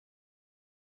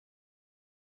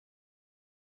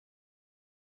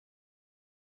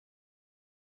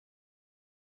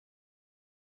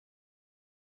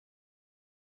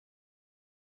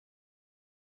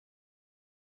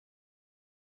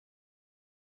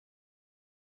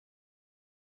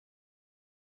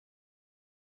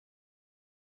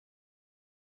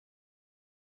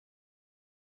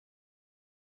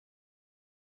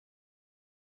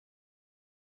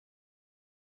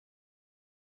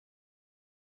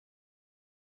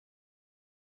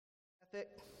ethic.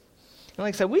 And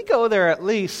like I said, we go there at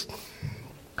least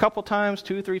a couple times,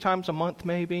 2-3 times a month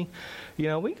maybe.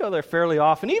 We go there fairly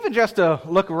often, even just to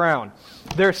look around.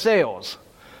 Their sales.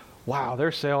 Wow,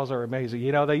 their sales are amazing.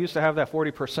 They used to have that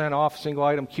 40% off single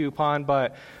item coupon,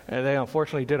 but they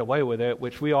unfortunately did away with it,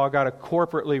 which we all got to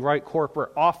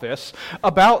corporate office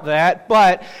about that.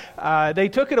 But they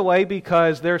took it away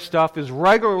because their stuff is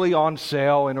regularly on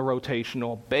sale in a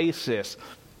rotational basis.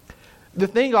 The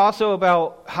thing also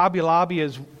about Hobby Lobby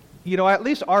is, at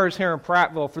least ours here in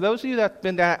Prattville, for those of you that have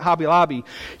been to Hobby Lobby,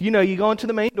 you go into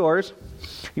the main doors,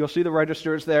 you'll see the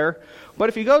registers there. But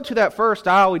if you go to that first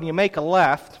aisle and you make a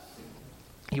left,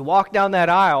 you walk down that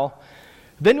aisle,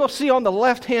 then you'll see on the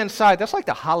left-hand side, that's like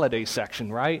the holiday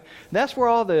section, right? That's where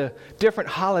all the different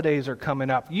holidays are coming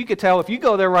up. You could tell if you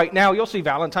go there right now, you'll see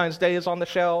Valentine's Day is on the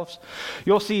shelves.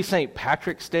 You'll see St.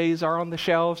 Patrick's Days are on the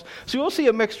shelves. So you'll see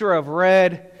a mixture of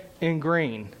red and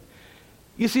green.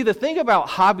 You see, the thing about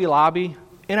Hobby Lobby,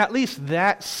 in at least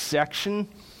that section,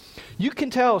 you can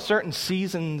tell certain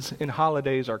seasons and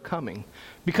holidays are coming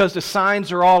because the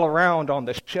signs are all around on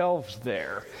the shelves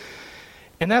there.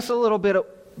 And that's a little bit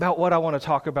about what I want to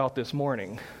talk about this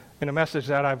morning in a message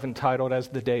that I've entitled As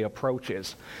the Day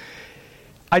Approaches.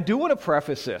 I do want to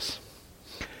preface this.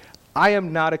 I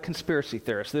am not a conspiracy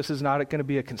theorist. This is not going to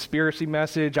be a conspiracy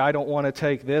message. I don't want to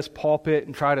take this pulpit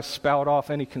and try to spout off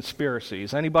any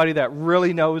conspiracies. Anybody that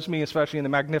really knows me, especially in the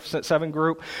Magnificent Seven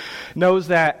group, knows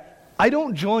that I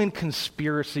don't join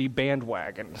conspiracy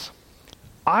bandwagons.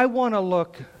 I want to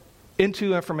look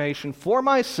into information for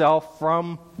myself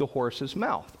from the horse's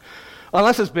mouth.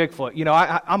 Unless it's Bigfoot.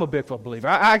 I'm a Bigfoot believer.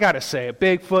 I got to say it.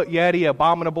 Bigfoot, Yeti,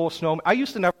 abominable snowman. I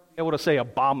used to never be able to say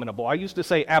abominable. I used to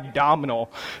say abdominal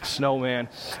snowman.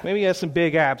 Maybe he has some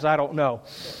big abs. I don't know.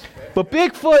 But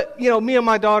Bigfoot, me and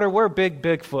my daughter, we're big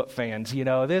Bigfoot fans.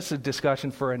 This is a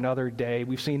discussion for another day.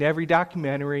 We've seen every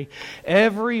documentary,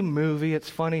 every movie. It's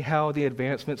funny how the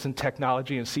advancements in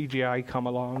technology and CGI come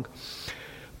along.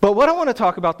 But what I want to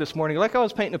talk about this morning, like I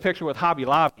was painting a picture with Hobby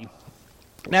Lobby,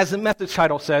 and as the message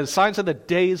title says, signs of the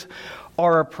days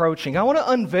are approaching. I want to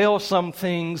unveil some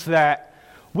things that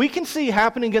we can see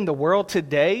happening in the world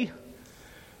today,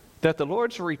 that the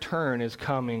Lord's return is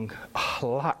coming a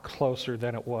lot closer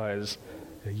than it was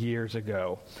years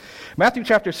ago. Matthew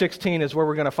chapter 16 is where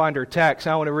we're going to find our text.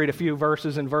 I want to read a few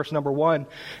verses in verse number 1,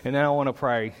 and then I want to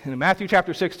pray. In Matthew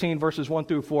chapter 16, verses 1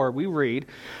 through 4, we read,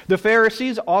 "The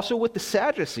Pharisees also with the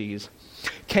Sadducees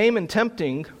came and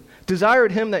tempting,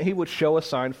 desired him that he would show a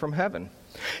sign from heaven.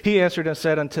 He answered and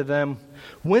said unto them,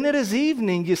 When it is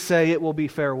evening, ye say it will be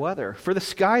fair weather, for the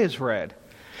sky is red.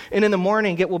 And in the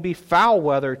morning it will be foul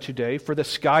weather today, for the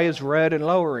sky is red and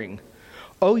lowering.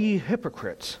 O ye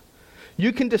hypocrites!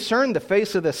 You can discern the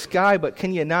face of the sky, but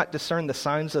can ye not discern the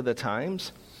signs of the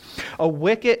times? A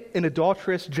wicked and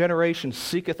adulterous generation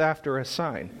seeketh after a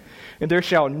sign, and there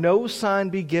shall no sign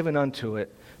be given unto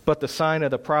it, but the sign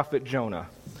of the prophet Jonah.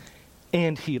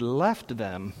 And he left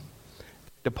them,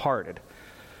 departed."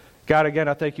 God, again,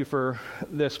 I thank you for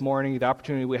this morning, the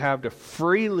opportunity we have to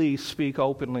freely speak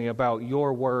openly about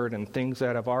your word and things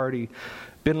that have already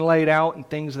been laid out and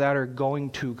things that are going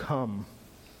to come.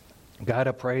 God,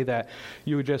 I pray that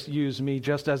you would just use me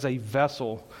just as a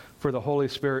vessel for the Holy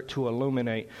Spirit to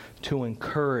illuminate, to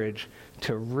encourage,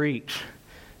 to reach,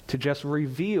 to just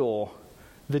reveal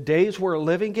the days we're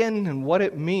living in and what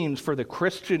it means for the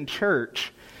Christian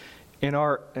church in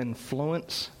our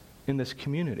influence in this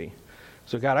community.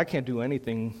 So God, I can't do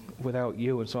anything without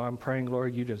you, and so I'm praying,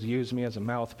 Lord, you just use me as a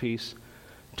mouthpiece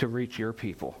to reach your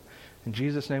people. In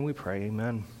Jesus' name we pray,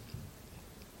 amen.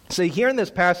 See, here in this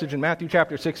passage in Matthew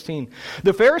chapter 16,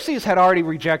 the Pharisees had already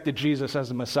rejected Jesus as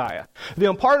the Messiah. The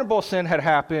unpardonable sin had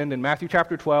happened in Matthew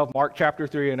chapter 12, Mark chapter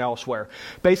 3, and elsewhere.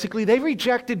 Basically, they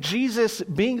rejected Jesus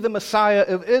being the Messiah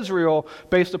of Israel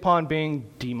based upon being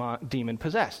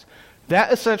demon-possessed.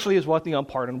 That essentially is what the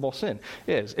unpardonable sin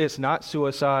is. It's not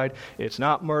suicide, it's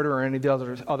not murder or any of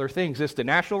the other things. It's the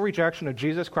national rejection of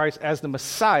Jesus Christ as the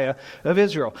Messiah of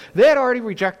Israel. They had already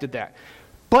rejected that.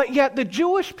 But yet the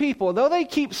Jewish people, though they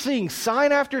keep seeing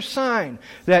sign after sign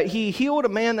that he healed a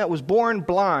man that was born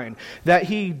blind, that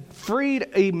he freed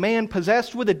a man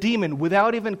possessed with a demon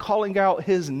without even calling out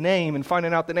his name and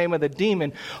finding out the name of the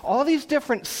demon, all these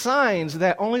different signs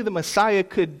that only the Messiah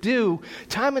could do,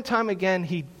 time and time again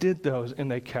he did those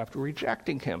and they kept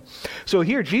rejecting him. So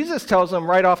here Jesus tells them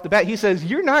right off the bat, he says,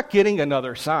 you're not getting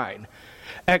another sign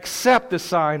except the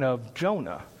sign of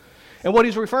Jonah. And what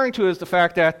he's referring to is the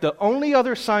fact that the only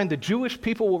other sign the Jewish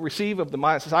people will receive of the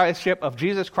messiahship of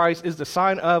Jesus Christ is the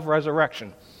sign of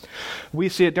resurrection. We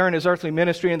see it during his earthly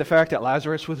ministry in the fact that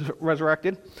Lazarus was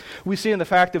resurrected. We see in the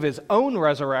fact of his own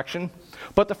resurrection.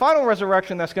 But the final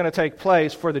resurrection that's going to take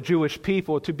place for the Jewish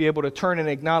people to be able to turn and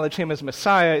acknowledge him as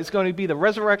Messiah is going to be the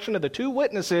resurrection of the two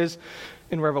witnesses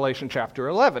in Revelation chapter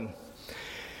 11.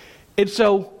 And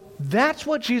so that's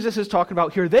what Jesus is talking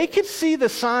about here. They could see the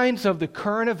signs of the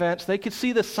current events. They could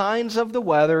see the signs of the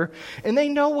weather, and they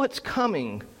know what's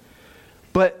coming.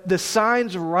 But the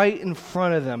signs right in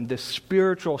front of them, the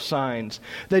spiritual signs,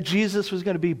 that Jesus was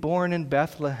going to be born in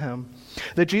Bethlehem,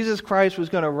 that Jesus Christ was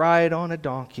going to ride on a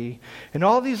donkey, and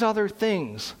all these other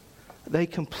things, they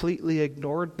completely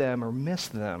ignored them or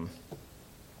missed them.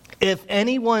 If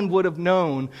anyone would have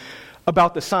known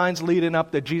about the signs leading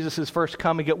up to Jesus' first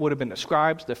coming, it would have been the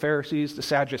scribes, the Pharisees, the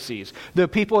Sadducees, the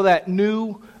people that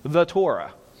knew the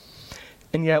Torah.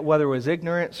 And yet, whether it was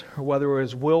ignorance or whether it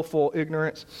was willful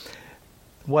ignorance,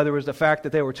 whether it was the fact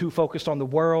that they were too focused on the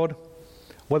world,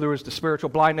 whether it was the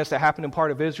spiritual blindness that happened in part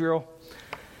of Israel,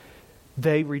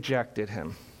 they rejected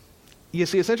him. You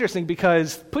see, it's interesting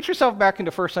because put yourself back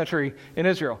into first century in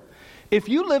Israel. If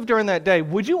you lived during that day,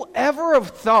 would you ever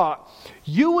have thought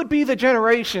you would be the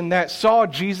generation that saw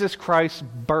Jesus Christ's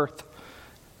birth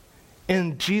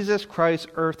in Jesus Christ's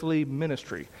earthly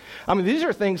ministry? I mean, these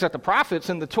are things that the prophets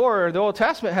in the Torah, the Old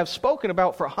Testament, have spoken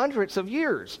about for hundreds of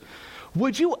years.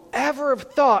 Would you ever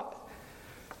have thought,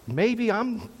 maybe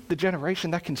I'm the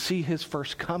generation that can see his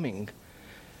first coming?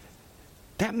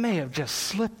 That may have just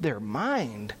slipped their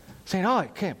mind, saying, oh,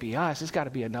 it can't be us. It's got to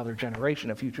be another generation,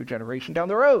 a future generation down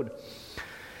the road.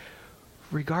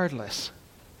 Regardless,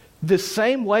 the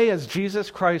same way as Jesus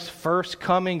Christ's first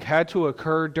coming had to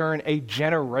occur during a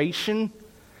generation,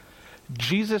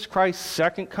 Jesus Christ's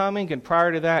second coming, and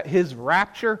prior to that, his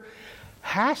rapture,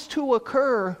 has to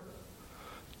occur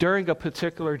during a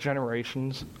particular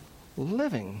generation's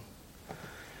living.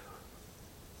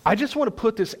 I just want to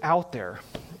put this out there,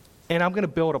 and I'm going to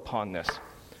build upon this.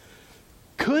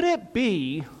 Could it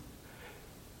be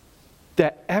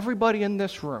that everybody in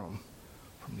this room,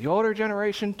 from the older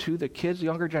generation to the kids, the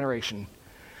younger generation,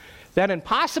 that in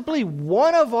possibly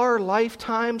one of our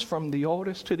lifetimes, from the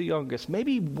oldest to the youngest,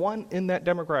 maybe one in that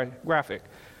demographic,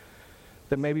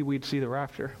 that maybe we'd see the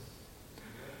rapture?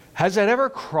 Has that ever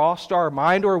crossed our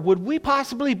mind? Or would we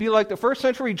possibly be like the first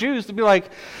century Jews to be like,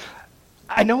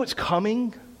 I know it's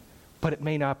coming, but it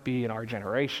may not be in our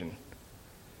generation.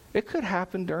 It could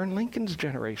happen during Lincoln's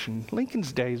generation,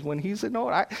 Lincoln's days when he's an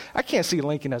old. I can't see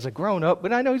Lincoln as a grown-up,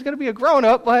 but I know he's going to be a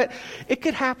grown-up, but it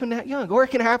could happen that young. Or it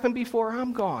can happen before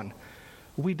I'm gone.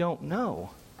 We don't know.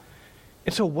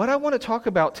 And so what I want to talk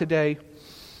about today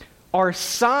are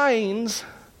signs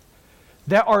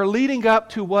that are leading up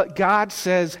to what God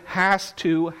says has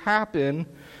to happen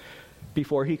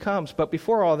before he comes. But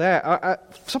before all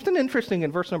that, something interesting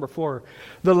in verse number 4.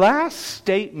 The last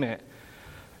statement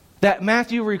that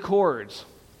Matthew records,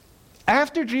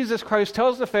 after Jesus Christ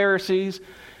tells the Pharisees,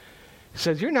 he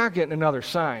says, you're not getting another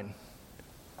sign.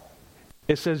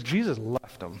 It says Jesus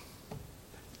left them.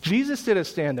 Jesus didn't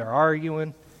stand there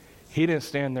arguing. He didn't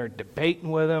stand there debating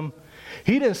with them.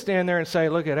 He didn't stand there and say,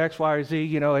 look at X, Y, or Z,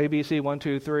 ABC, 1,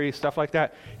 2, 3, stuff like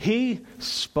that. He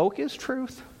spoke his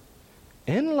truth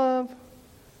in love,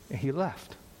 and he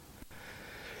left.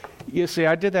 You see,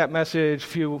 I did that message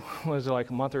a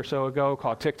month or so ago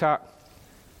called TikTok,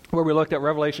 where we looked at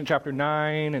Revelation chapter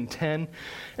 9 and 10,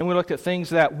 and we looked at things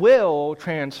that will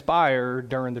transpire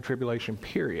during the tribulation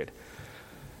period.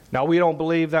 Now, we don't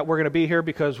believe that we're going to be here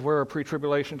because we're a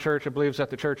pre-tribulation church. It believes that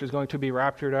the church is going to be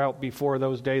raptured out before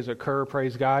those days occur,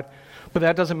 praise God. But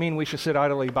that doesn't mean we should sit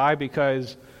idly by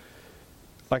because,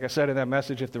 like I said in that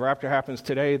message, if the rapture happens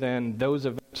today, then those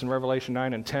events in Revelation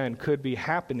 9 and 10 could be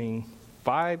happening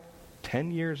 5,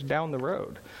 10 years down the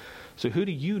road. So who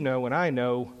do you know and I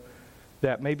know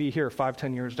that may be here 5,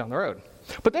 10 years down the road?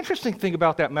 But the interesting thing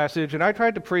about that message, and I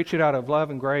tried to preach it out of love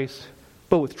and grace,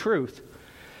 but with truth,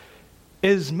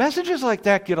 is messages like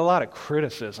that get a lot of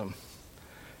criticism.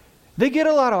 They get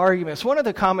a lot of arguments. One of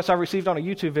the comments I received on a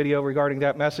YouTube video regarding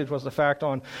that message was the fact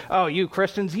on, oh, you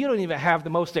Christians, you don't even have the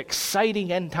most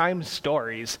exciting end time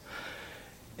stories.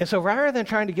 And so rather than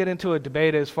trying to get into a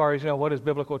debate as far as, what is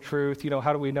biblical truth,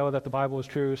 how do we know that the Bible is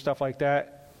true, stuff like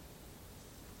that,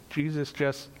 Jesus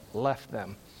just left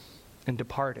them and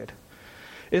departed.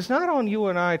 It's not on you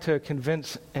and I to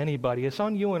convince anybody. It's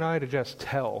on you and I to just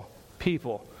tell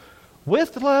people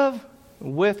with love,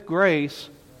 with grace,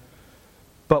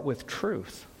 but with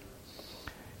truth.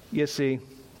 You see,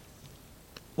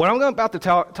 what I'm about to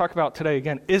talk about today,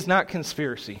 again, is not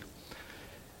conspiracy,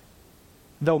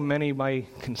 though many might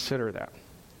consider that.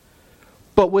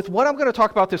 But with what I'm going to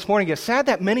talk about this morning, it's sad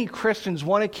that many Christians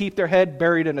want to keep their head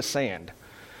buried in the sand.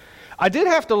 I did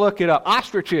have to look it up.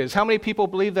 Ostriches. How many people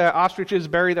believe that ostriches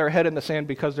bury their head in the sand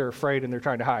because they're afraid and they're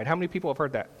trying to hide? How many people have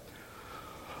heard that?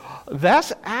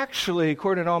 That's actually,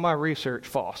 according to all my research,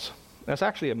 false. That's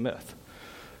actually a myth.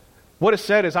 What is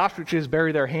said is ostriches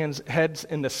bury their heads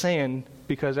in the sand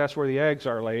because that's where the eggs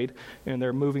are laid, and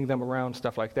they're moving them around,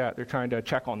 stuff like that. They're trying to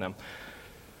check on them.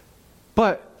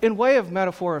 But in way of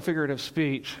metaphor and figurative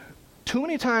speech, too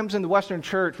many times in the Western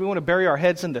church, we want to bury our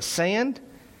heads in the sand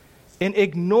and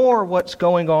ignore what's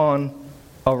going on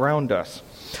around us.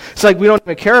 It's like we don't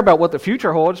even care about what the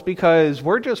future holds because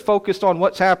we're just focused on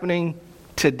what's happening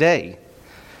today.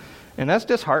 And that's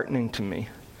disheartening to me.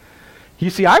 You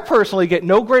see, I personally get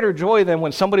no greater joy than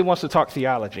when somebody wants to talk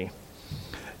theology.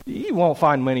 You won't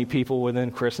find many people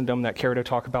within Christendom that care to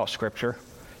talk about Scripture.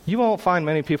 You won't find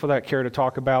many people that care to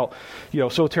talk about,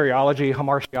 soteriology,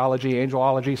 hamartiology,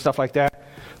 angelology, stuff like that.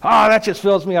 That just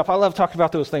fills me up. I love talking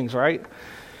about those things, right?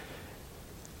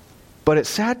 But it's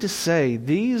sad to say,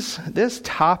 this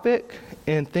topic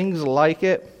and things like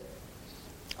it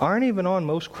aren't even on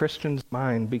most Christians'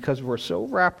 mind because we're so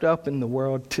wrapped up in the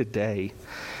world today.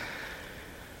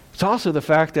 It's also the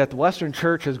fact that the Western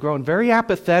church has grown very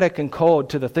apathetic and cold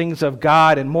to the things of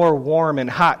God and more warm and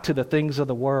hot to the things of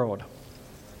the world.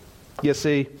 You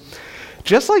see,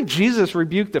 just like Jesus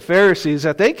rebuked the Pharisees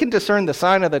that they can discern the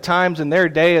sign of the times in their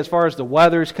day as far as the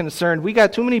weather is concerned, we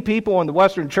got too many people in the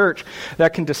Western church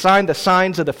that can discern the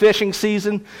signs of the fishing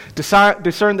season,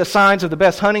 discern the signs of the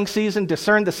best hunting season,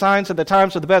 discern the signs of the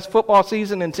times of the best football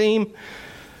season and team.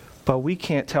 But we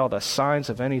can't tell the signs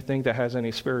of anything that has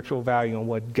any spiritual value and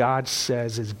what God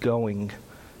says is going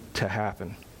to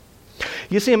happen.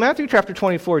 You see, in Matthew chapter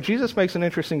 24, Jesus makes an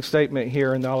interesting statement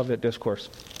here in the Olivet Discourse.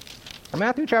 In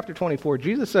Matthew chapter 24,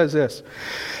 Jesus says this.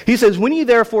 He says, "When ye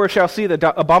therefore shall see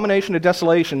the abomination of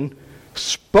desolation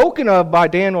spoken of by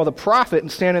Daniel the prophet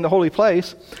and stand in the holy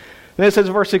place," and it says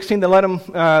in verse 16, "then let them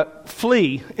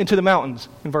flee into the mountains,"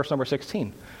 in verse number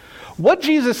 16. What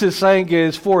Jesus is saying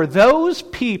is for those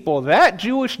people, that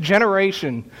Jewish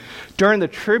generation, during the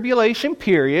tribulation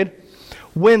period,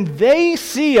 when they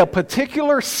see a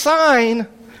particular sign,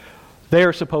 they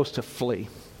are supposed to flee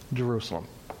Jerusalem.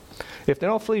 If they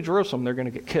don't flee Jerusalem, they're going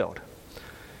to get killed.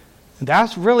 And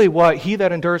that's really what he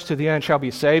that endures to the end shall be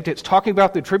saved. It's talking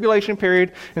about the tribulation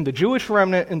period and the Jewish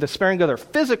remnant and the sparing of their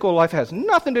physical life. It has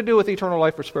nothing to do with eternal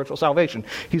life or spiritual salvation.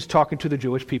 He's talking to the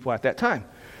Jewish people at that time.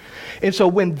 And so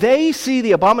when they see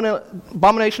the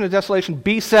abomination of desolation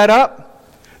be set up,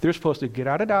 they're supposed to get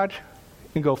out of Dodge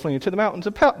and go flee into the mountains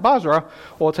of Basra.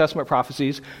 Old Testament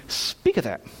prophecies speak of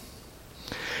that.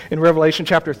 In Revelation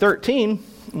chapter 13,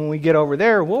 when we get over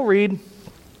there, we'll read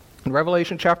in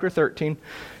Revelation chapter 13.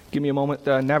 Give me a moment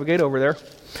to navigate over there.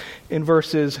 In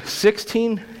verses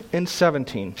 16 and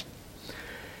 17.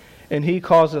 "And he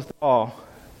causeth all,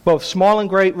 both small and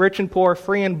great, rich and poor,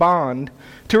 free and bond,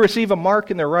 to receive a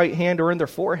mark in their right hand or in their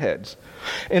foreheads,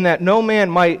 and that no man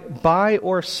might buy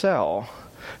or sell,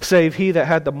 save he that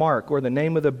had the mark, or the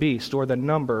name of the beast, or the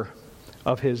number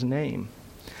of his name."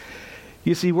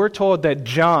 You see, we're told that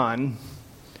John,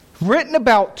 written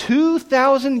about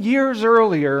 2,000 years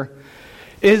earlier,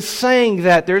 is saying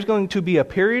that there's going to be a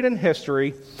period in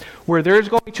history where there's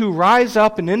going to rise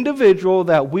up an individual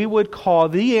that we would call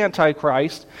the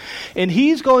Antichrist, and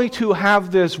he's going to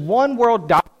have this one world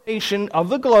domination of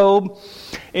the globe,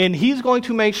 and he's going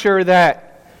to make sure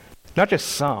that not just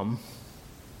some,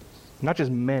 not just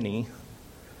many,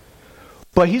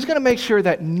 but he's going to make sure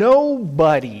that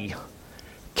nobody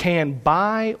can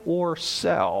buy or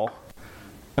sell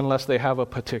unless they have a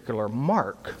particular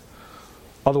mark,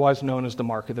 otherwise known as the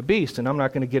mark of the beast. And I'm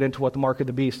not going to get into what the mark of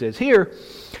the beast is here.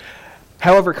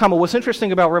 However, what's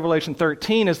interesting about Revelation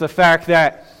 13 is the fact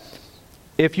that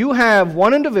if you have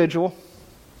one individual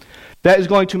that is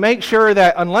going to make sure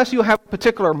that unless you have a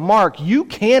particular mark, you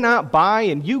cannot buy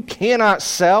and you cannot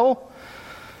sell,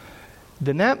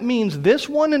 then that means this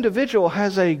one individual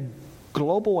has a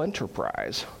global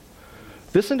enterprise.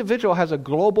 This individual has a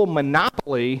global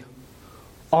monopoly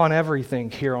on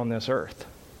everything here on this earth.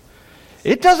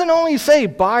 It doesn't only say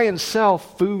buy and sell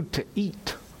food to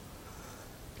eat.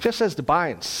 It just says to buy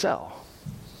and sell.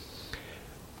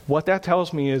 What that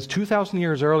tells me is 2,000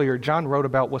 years earlier, John wrote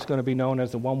about what's going to be known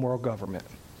as the one world government.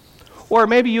 Or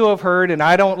maybe you have heard, and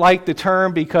I don't like the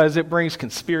term because it brings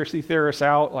conspiracy theorists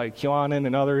out, like QAnon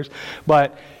and others,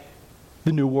 but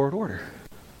the New World Order.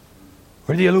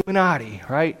 Or the Illuminati,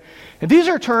 right? And these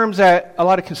are terms that a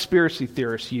lot of conspiracy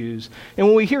theorists use. And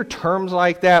when we hear terms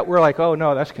like that, we're like, oh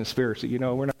no, that's conspiracy.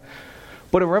 We're not.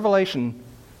 But in Revelation,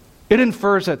 It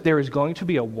infers that there is going to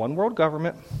be a one world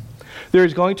government, there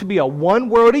is going to be a one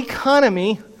world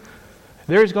economy,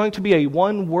 there is going to be a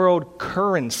one world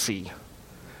currency.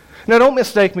 Now, don't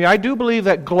mistake me. I do believe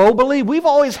that globally, we've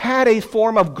always had a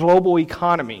form of global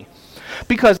economy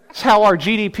because that's how our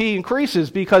GDP increases,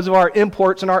 because of our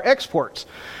imports and our exports.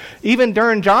 Even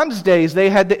during John's days,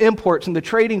 they had the imports and the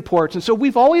trading ports. And so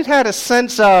we've always had a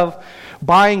sense of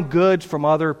buying goods from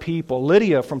other people.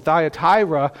 Lydia from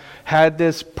Thyatira had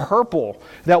this purple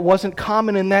that wasn't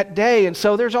common in that day. And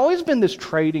so there's always been this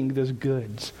trading, this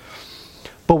goods.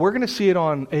 But we're going to see it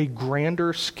on a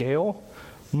grander scale,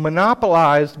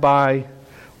 monopolized by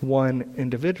one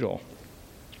individual.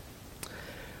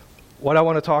 What I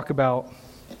want to talk about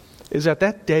is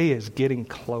that day is getting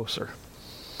closer.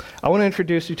 I want to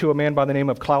introduce you to a man by the name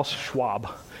of Klaus Schwab.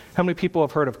 How many people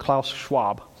have heard of Klaus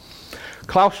Schwab?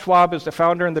 Klaus Schwab is the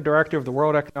founder and the director of the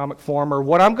World Economic Forum, or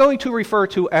what I'm going to refer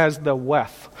to as the WEF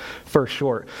for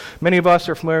short. Many of us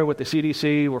are familiar with the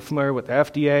CDC, we're familiar with the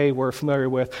FDA, we're familiar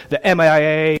with the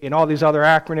MIA and all these other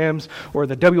acronyms, or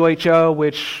the WHO,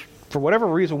 which for whatever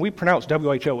reason we pronounce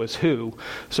WHO as WHO,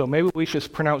 so maybe we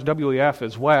should pronounce WEF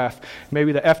as WEF,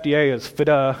 maybe the FDA is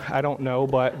FIDA, I don't know,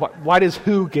 but why does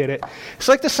WHO get it? It's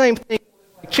like the same thing,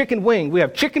 like chicken wing. We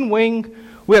have chicken wing,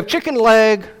 we have chicken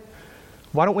leg.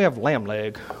 Why don't we have lamb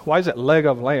leg? Why is it leg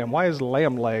of lamb? Why is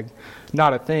lamb leg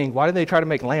not a thing? Why did they try to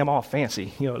make lamb all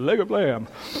fancy? Leg of lamb.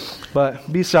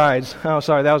 But besides,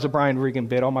 sorry, that was a Brian Regan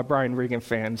bit. All my Brian Regan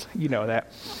fans, you know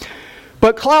that.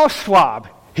 But Klaus Schwab,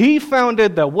 he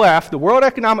founded the WEF, the World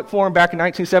Economic Forum, back in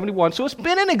 1971, so it's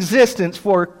been in existence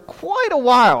for quite a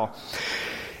while.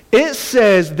 It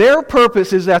says their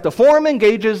purpose is that the forum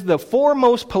engages the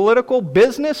foremost political,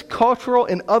 business, cultural,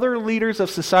 and other leaders of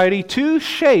society to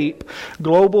shape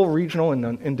global, regional,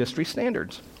 and industry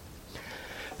standards.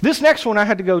 This next one, I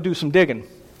had to go do some digging.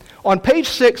 On page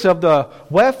 6 of the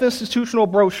WEF institutional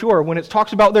brochure, when it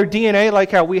talks about their DNA, like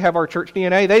how we have our church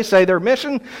DNA, they say their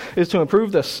mission is to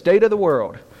improve the state of the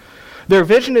world. Their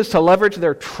vision is to leverage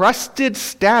their trusted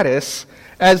status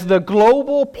as the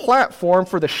global platform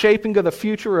for the shaping of the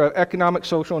future of economic,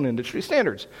 social, and industry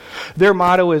standards. Their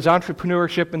motto is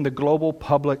entrepreneurship in the global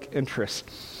public interest.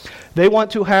 They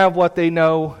want to have what they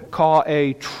call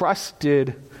a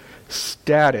trusted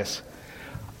status.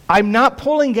 I'm not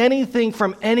pulling anything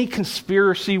from any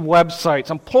conspiracy websites.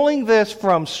 I'm pulling this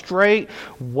from straight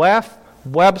WEF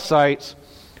websites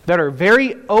that are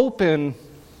very open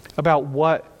about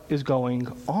what is going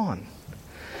on.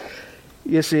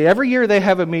 You see, every year they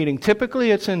have a meeting. Typically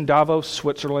it's in Davos,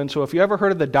 Switzerland. So if you ever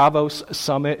heard of the Davos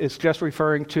Summit, it's just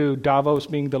referring to Davos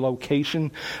being the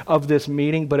location of this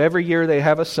meeting. But every year they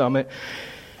have a summit.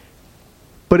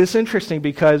 But it's interesting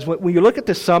because when you look at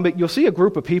the summit, you'll see a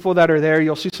group of people that are there.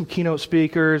 You'll see some keynote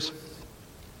speakers.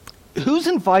 Who's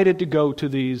invited to go to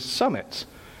these summits?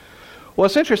 Well,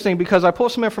 it's interesting because I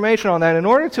pulled some information on that. In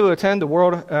order to attend the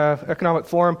World Economic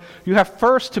Forum, you have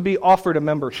first to be offered a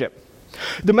membership.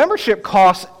 The membership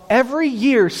costs every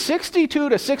year $62,000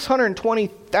 to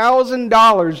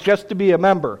 $620,000 just to be a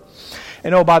member.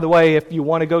 And oh, by the way, if you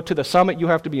want to go to the summit, you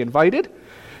have to be invited.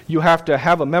 You have to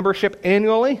have a membership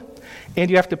annually, and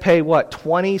you have to pay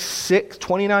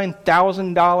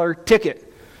 $29,000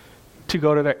 ticket to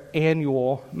go to the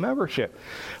annual membership.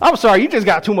 I'm sorry, you just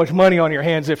got too much money on your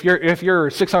hands if you're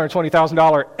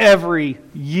 $620,000 every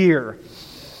year.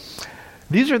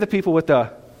 These are the people with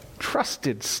the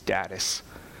trusted status.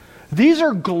 These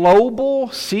are global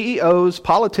CEOs,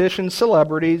 politicians,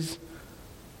 celebrities.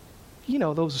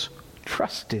 Those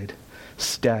trusted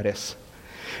status.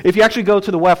 If you actually go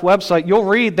to the WEF website, you'll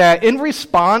read that in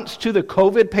response to the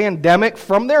COVID pandemic,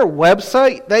 from their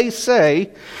website, they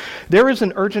say there is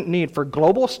an urgent need for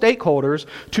global stakeholders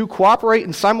to cooperate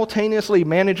in simultaneously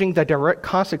managing the direct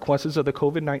consequences of the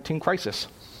COVID-19 crisis.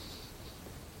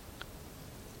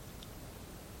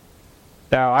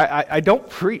 Now, I don't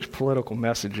preach political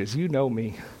messages. You know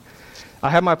me. I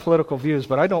have my political views,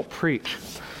 but I don't preach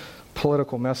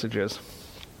political messages.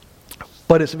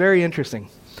 But it's very interesting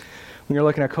when you're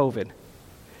looking at COVID.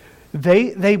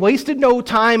 They wasted no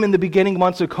time in the beginning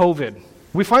months of COVID.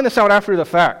 We find this out after the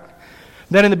fact.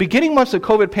 That in the beginning months of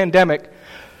COVID pandemic,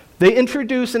 they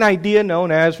introduced an idea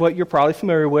known as what you're probably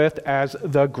familiar with as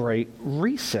the Great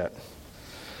Reset.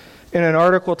 In an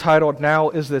article titled, "Now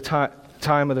is the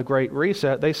Time of the Great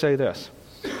Reset," they say this: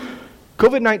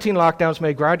 COVID-19 lockdowns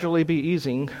may gradually be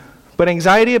easing, but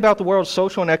anxiety about the world's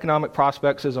social and economic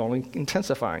prospects is only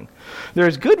intensifying. There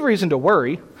is good reason to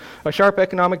worry. A sharp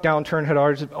economic downturn had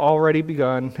already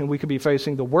begun, and we could be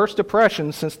facing the worst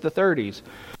depression since the 30s.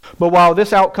 But while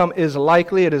this outcome is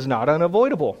likely, it is not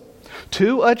unavoidable.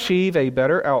 To achieve a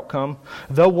better outcome,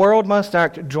 the world must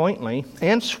act jointly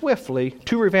and swiftly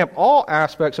to revamp all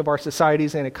aspects of our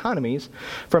societies and economies,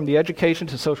 from the education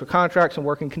to social contracts and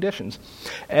working conditions.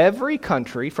 Every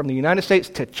country, from the United States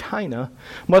to China,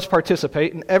 must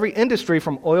participate, and every industry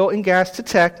from oil and gas to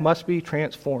tech must be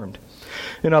transformed.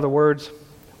 In other words,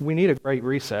 we need a great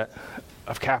reset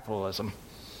of capitalism.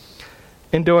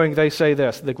 In doing, they say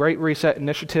this: the Great Reset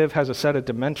Initiative has a set of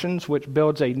dimensions which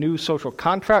builds a new social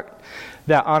contract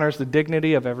that honors the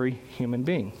dignity of every human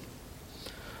being.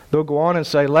 They'll go on and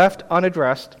say, left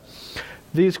unaddressed,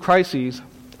 these crises,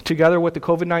 together with the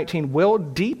COVID-19, will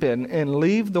deepen and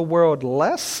leave the world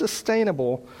less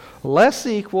sustainable, less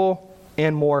equal,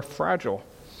 and more fragile.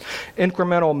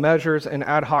 Incremental measures and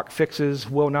ad hoc fixes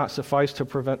will not suffice to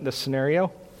prevent this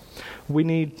scenario.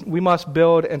 We must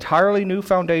build entirely new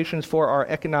foundations for our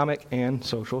economic and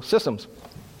social systems.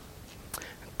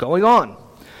 Going on.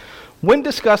 When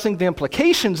discussing the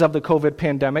implications of the COVID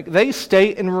pandemic, they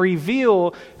state how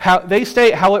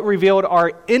it revealed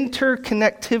our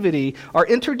interconnectivity, our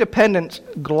interdependence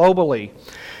globally.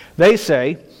 They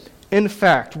say, in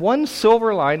fact, one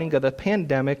silver lining of the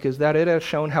pandemic is that it has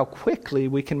shown how quickly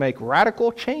we can make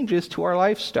radical changes to our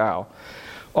lifestyle.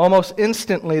 Almost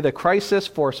instantly, the crisis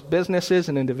forced businesses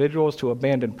and individuals to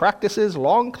abandon practices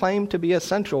long claimed to be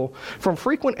essential, from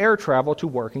frequent air travel to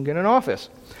working in an office.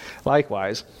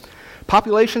 Likewise,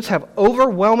 populations have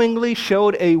overwhelmingly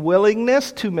showed a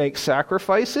willingness to make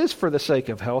sacrifices for the sake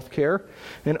of health care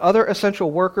and other essential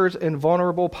workers in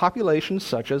vulnerable populations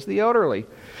such as the elderly.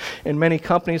 And many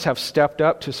companies have stepped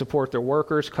up to support their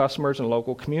workers, customers, and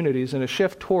local communities in a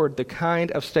shift toward the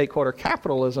kind of stakeholder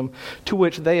capitalism to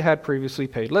which they had previously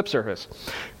paid lip service.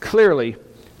 Clearly,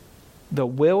 the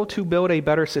will to build a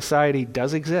better society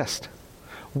does exist.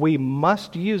 We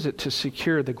must use it to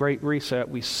secure the great reset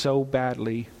we so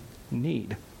badly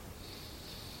need.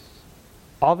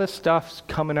 All this stuff's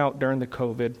coming out during the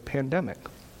COVID pandemic.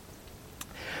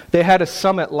 They had a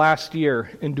summit last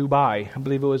year in Dubai. I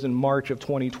believe it was in March of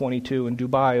 2022 in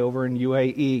Dubai over in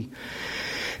UAE.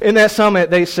 In that summit,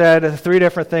 they said 3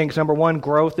 different things. Number 1,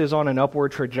 growth is on an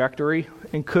upward trajectory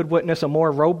and could witness a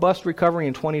more robust recovery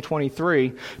in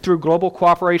 2023 through global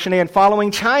cooperation and following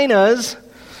China's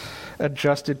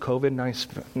adjusted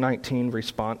COVID-19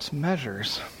 response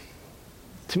measures.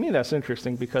 To me, that's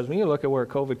interesting, because when you look at where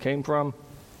COVID came from,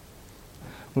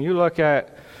 when you look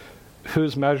at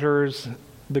whose measures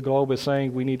the globe is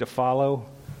saying we need to follow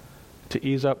to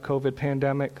ease up COVID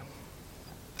pandemic,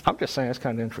 I'm just saying it's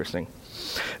kind of interesting.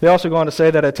 They also go on to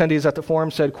say that attendees at the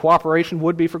forum said cooperation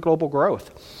would be for global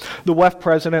growth. The WEF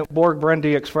president, Borg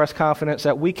Brendi, expressed confidence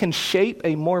that we can shape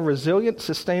a more resilient,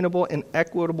 sustainable, and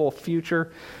equitable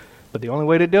future, but the only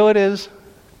way to do it is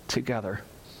together,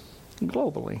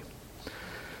 globally.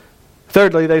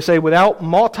 Thirdly, they say without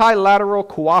multilateral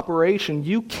cooperation,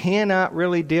 you cannot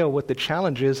really deal with the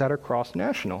challenges that are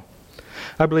cross-national.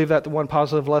 I believe that the one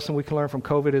positive lesson we can learn from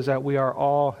COVID is that we are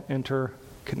all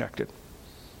interconnected.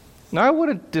 Now, I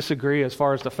wouldn't disagree as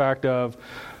far as the fact of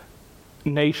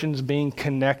nations being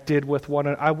connected with one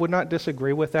another. I would not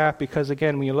disagree with that, because,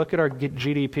 again, when you look at our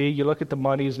GDP, you look at the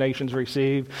monies nations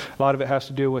receive, a lot of it has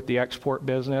to do with the export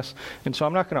business, and so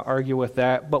I'm not going to argue with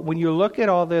that. But when you look at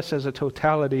all this as a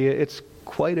totality, it's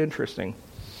quite interesting.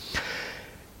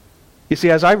 You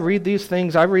see, as I read these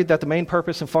things, I read that the main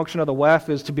purpose and function of the WEF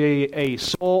is to be a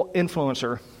sole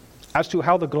influencer as to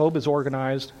how the globe is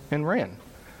organized and ran.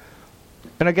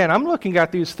 And again, I'm looking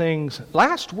at these things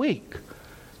last week.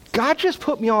 God just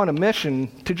put me on a mission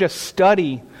to just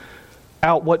study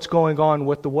out what's going on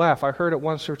with the WEF. I heard it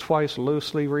once or twice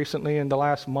loosely recently in the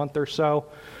last month or so.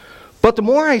 But the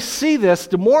more I see this,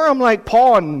 the more I'm like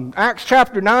Paul in Acts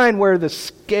chapter 9, where the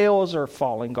scales are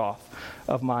falling off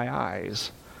of my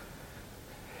eyes.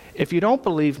 If you don't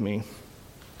believe me,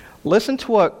 listen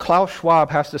to what Klaus Schwab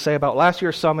has to say about last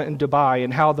year's summit in Dubai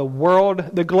and how the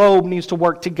globe needs to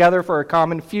work together for a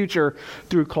common future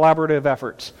through collaborative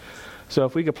efforts. So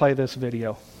if we could play this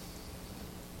video.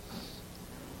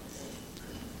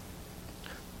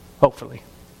 Hopefully.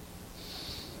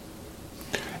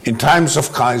 In times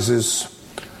of crisis,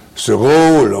 the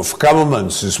role of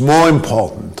governments is more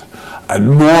important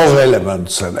and more relevant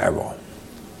than ever.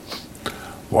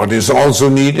 What is also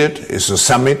needed is a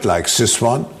summit like this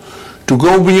one to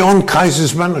go beyond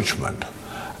crisis management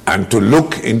and to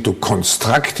look into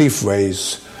constructive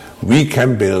ways we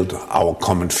can build our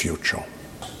common future.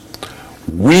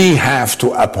 We have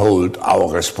to uphold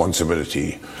our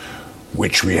responsibility,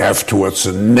 which we have towards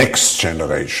the next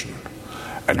generation,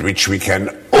 and which we can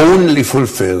only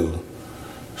fulfill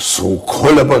through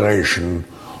collaboration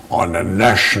on a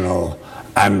national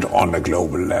and on a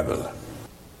global level.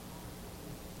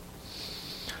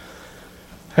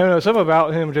 I don't know, something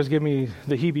about him just give me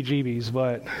the heebie-jeebies,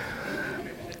 but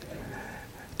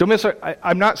don't miss it.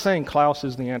 I'm not saying Klaus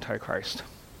is the Antichrist.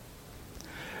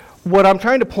 What I'm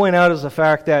trying to point out is the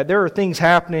fact that there are things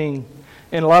happening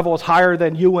in levels higher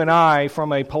than you and I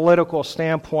from a political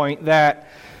standpoint that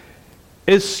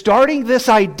is starting this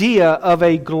idea of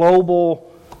a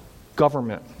global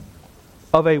government,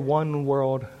 of a one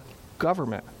world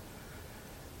government.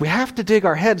 We have to dig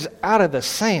our heads out of the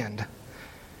sand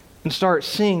and start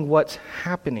seeing what's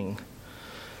happening.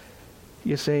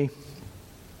 You see,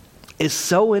 it's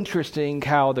so interesting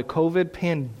how the COVID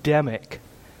pandemic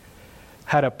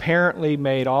had apparently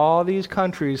made all these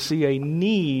countries see a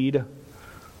need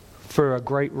for a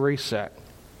great reset,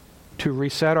 to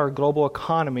reset our global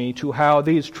economy to how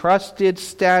these trusted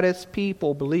status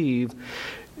people believe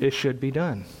it should be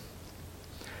done.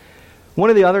 One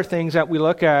of the other things that we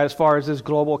look at as far as this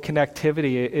global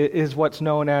connectivity is what's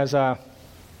known as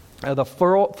the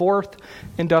fourth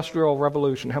industrial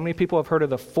revolution. How many people have heard of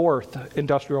the fourth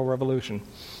industrial revolution?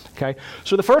 Okay,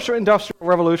 so the first industrial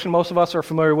revolution, most of us are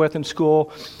familiar with in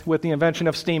school, with the invention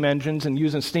of steam engines and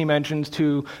using steam engines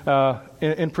to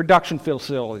in production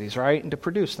facilities, right, and to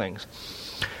produce things.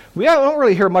 We don't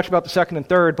really hear much about the second and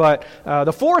third, but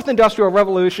the fourth industrial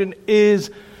revolution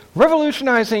is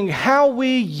revolutionizing how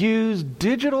we use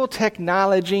digital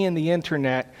technology and the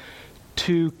internet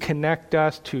to connect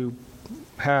us, to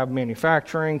have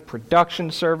manufacturing,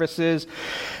 production services,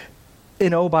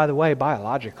 and oh, by the way,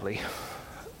 biologically.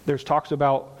 There's talks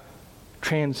about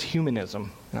transhumanism.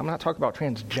 And I'm not talking about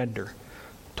transgender.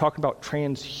 I'm talking about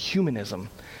transhumanism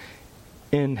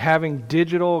in having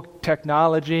digital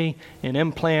technology and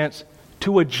implants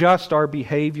to adjust our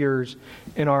behaviors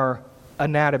in our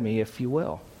anatomy, if you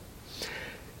will.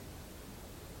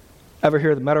 Ever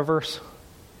hear of the metaverse?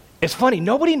 It's funny,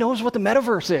 nobody knows what the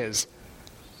metaverse is.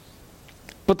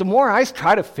 But the more I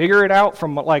try to figure it out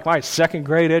from like my second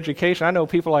grade education, I know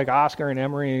people like Oscar and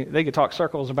Emery, they could talk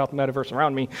circles about the metaverse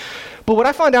around me. But what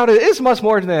I find out is much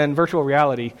more than virtual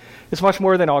reality. It's much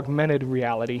more than augmented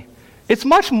reality. It's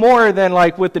much more than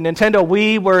like with the Nintendo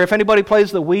Wii, where if anybody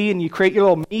plays the Wii and you create your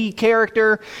little Mii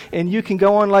character and you can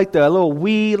go on like the little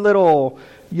Wii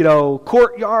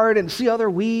courtyard and see other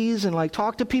Wiis and like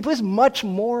talk to people. It's much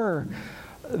more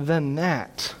than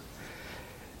that.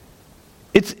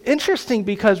 It's interesting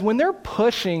because when they're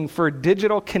pushing for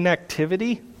digital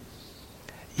connectivity,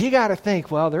 you got to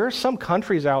think, well, there are some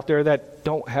countries out there that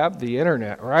don't have the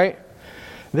internet, right?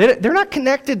 They're not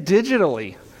connected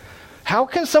digitally. How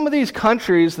can some of these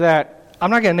countries that,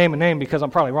 I'm not going to name a name because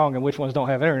I'm probably wrong in which ones don't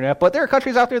have internet, but there are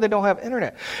countries out there that don't have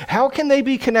internet. How can they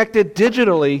be connected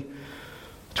digitally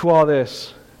to all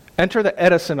this? Enter the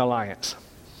Edison Alliance.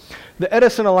 The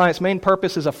Edison Alliance main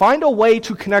purpose is to find a way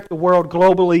to connect the world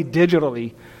globally,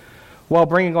 digitally, while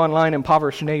bringing online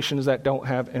impoverished nations that don't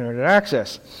have internet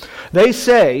access. They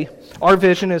say, our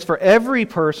vision is for every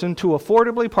person to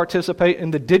affordably participate in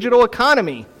the digital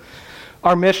economy.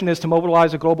 Our mission is to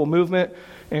mobilize a global movement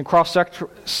and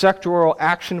cross-sectoral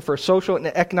action for social and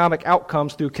economic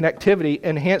outcomes through connectivity,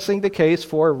 enhancing the case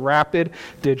for rapid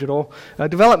digital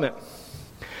development.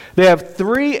 They have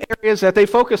 3 areas that they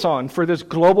focus on for this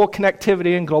global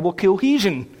connectivity and global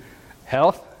cohesion: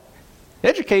 health,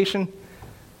 education,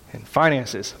 and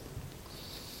finances.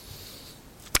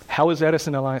 How was the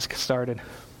Edison Alliance started?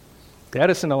 The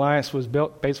Edison Alliance was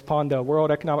built based upon the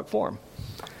World Economic Forum.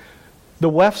 The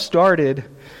WEF started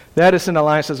the Edison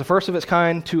Alliance as the first of its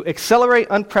kind to accelerate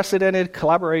unprecedented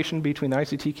collaboration between the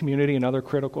ICT community and other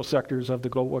critical sectors of the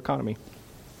global economy.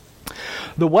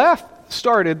 The WEF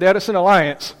started the Edison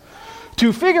Alliance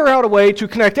to figure out a way to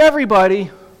connect everybody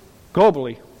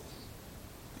globally,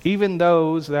 even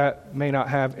those that may not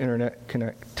have internet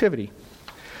connectivity.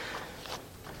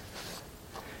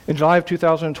 In July of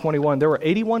 2021, there were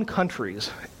 81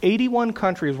 countries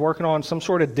working on some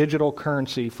sort of digital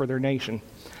currency for their nation.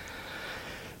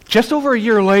 Just over a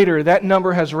year later, that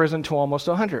number has risen to almost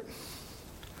 100.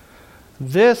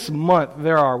 This month,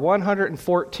 there are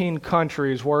 114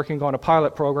 countries working on a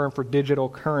pilot program for digital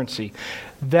currency.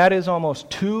 That is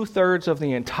almost 2/3 of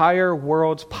the entire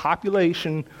world's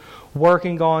population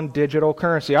working on digital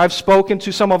currency. I've spoken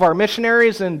to some of our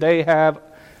missionaries, and they have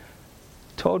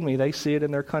told me they see it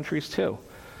in their countries too.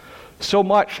 So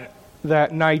much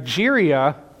that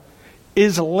Nigeria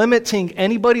is limiting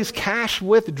anybody's cash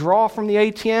withdrawal from the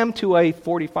ATM to a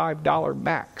 $45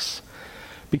 max,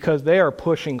 because they are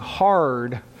pushing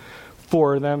hard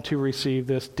for them to receive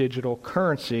this digital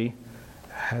currency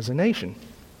as a nation.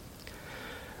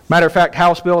 Matter of fact,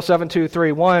 House Bill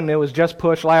 7231, it was just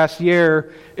pushed last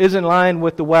year, is in line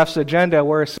with the WEF's agenda,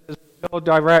 where it says the bill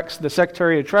directs the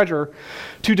Secretary of Treasury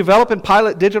to develop and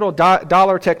pilot digital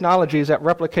dollar technologies that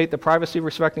replicate the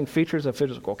privacy-respecting features of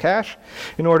physical cash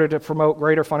in order to promote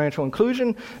greater financial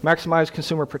inclusion, maximize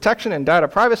consumer protection and data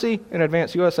privacy, and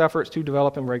advance U.S. efforts to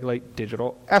develop and regulate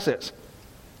digital assets.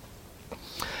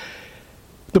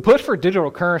 The push for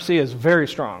digital currency is very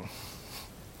strong.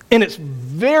 And it's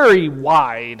very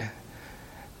wide,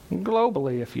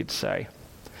 globally, if you'd say.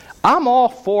 I'm all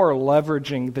for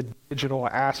leveraging the digital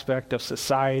aspect of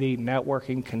society,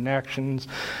 networking, connections.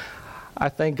 I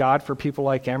thank God for people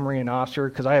like Emery and Oster,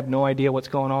 because I have no idea what's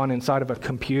going on inside of a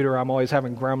computer. I'm always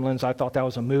having gremlins. I thought that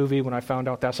was a movie when I found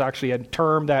out that's actually a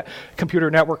term that computer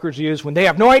networkers use. When they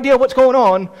have no idea what's going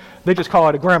on, they just call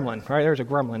it a gremlin, right? There's a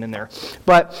gremlin in there.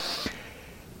 But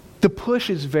the push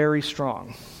is very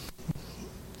strong.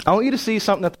 I want you to see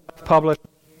something that they published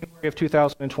in January of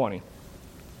 2020.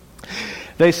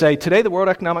 They say, today the World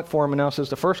Economic Forum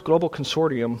announces the first global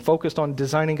consortium focused on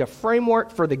designing a framework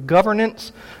for the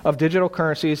governance of digital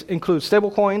currencies, includes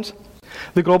stablecoins.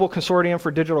 The Global Consortium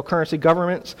for Digital Currency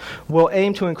Governments will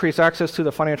aim to increase access to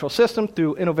the financial system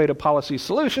through innovative policy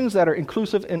solutions that are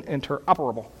inclusive and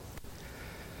interoperable.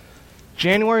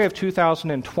 January of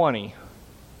 2020,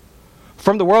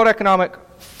 from the World Economic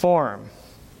Forum.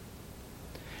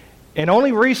 And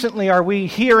only recently are we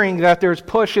hearing that there's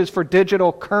pushes for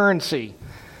digital currency.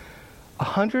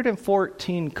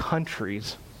 114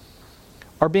 countries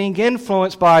are being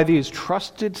influenced by these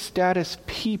trusted status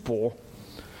people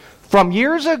from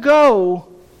years ago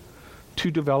to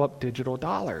develop digital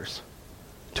dollars,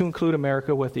 to include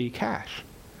America with eCash.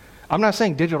 I'm not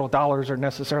saying digital dollars are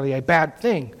necessarily a bad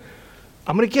thing.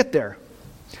 I'm going to get there.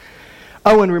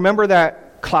 Oh, and remember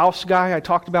that Klaus guy I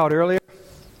talked about earlier?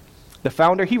 The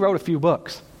founder, he wrote a few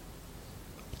books.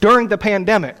 During the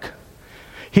pandemic,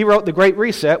 he wrote The Great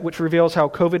Reset, which reveals how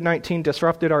COVID-19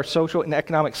 disrupted our social and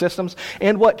economic systems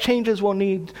and what changes will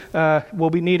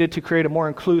be needed to create a more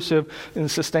inclusive and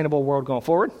sustainable world going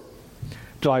forward.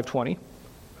 July of 20.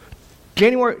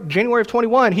 January of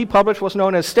 21, he published what's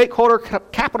known as Stakeholder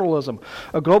Capitalism,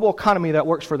 a global economy that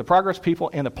works for the progress, people,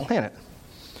 and the planet.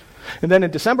 And then in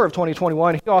December of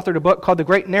 2021, he authored a book called The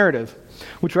Great Narrative,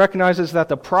 which recognizes that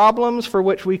the problems for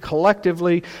which we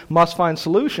collectively must find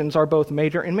solutions are both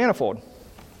major and manifold.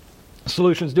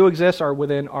 Solutions do exist, are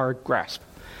within our grasp.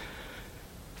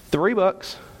 3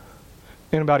 books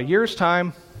in about a year's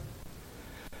time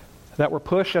that were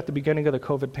pushed at the beginning of the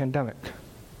COVID pandemic,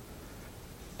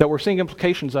 that we're seeing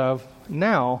implications of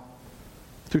now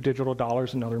through digital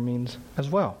dollars and other means as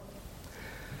well.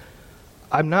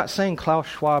 I'm not saying Klaus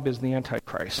Schwab is the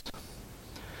Antichrist.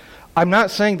 I'm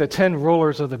not saying the 10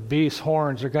 rulers of the beast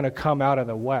horns are going to come out of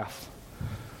the WEF.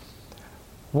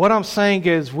 What I'm saying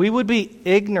is we would be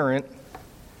ignorant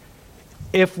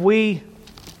if we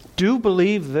do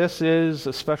believe this is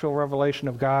a special revelation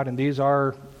of God and these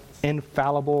are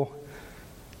infallible,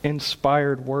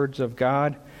 inspired words of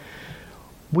God.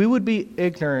 We would be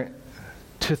ignorant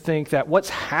to think that what's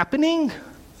happening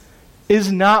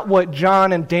is not what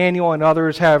John and Daniel and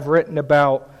others have written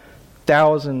about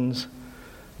thousands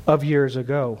of years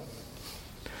ago.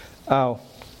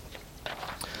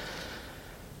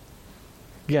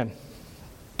 Again,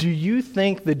 do you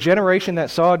think the generation that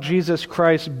saw Jesus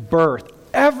Christ's birth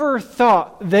ever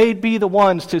thought they'd be the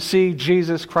ones to see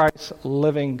Jesus Christ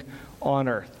living on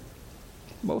earth?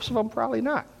 Most of them probably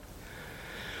not.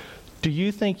 Do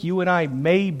you think you and I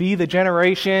may be the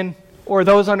generation or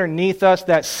those underneath us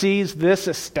that sees this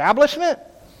establishment?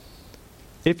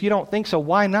 If you don't think so,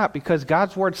 why not? Because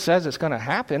God's word says it's going to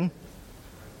happen.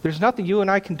 There's nothing you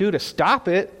and I can do to stop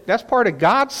it. That's part of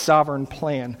God's sovereign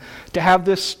plan, to have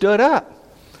this stood up.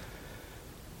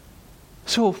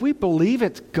 So if we believe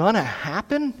it's going to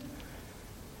happen,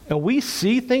 and we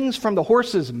see things from the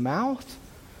horse's mouth,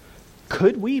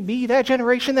 could we be that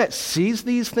generation that sees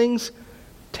these things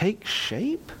take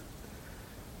shape?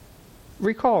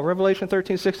 Recall Revelation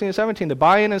 13, 16, and 17. The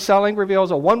buying and selling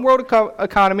reveals a one-world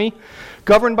economy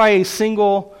governed by a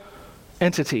single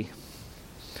entity.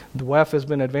 The WEF has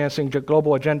been advancing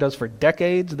global agendas for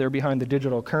decades. They're behind the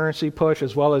digital currency push,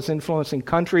 as well as influencing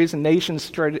countries and nations'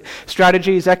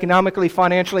 strategies economically,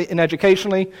 financially, and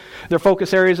educationally. Their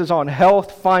focus areas is on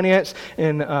health, finance,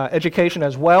 and education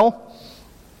as well.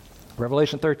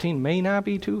 Revelation 13 may not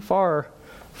be too far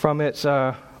from its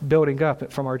building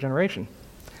up from our generation.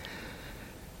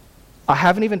 I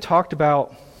haven't even talked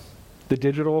about the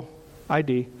digital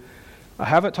ID. I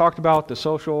haven't talked about the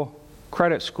social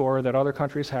credit score that other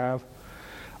countries have.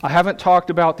 I haven't talked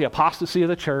about the apostasy of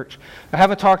the church. I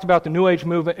haven't talked about the New Age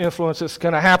movement influence that's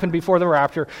going to happen before the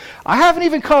rapture. I haven't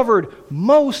even covered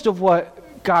most of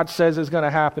what God says is going to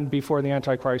happen before the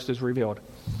Antichrist is revealed.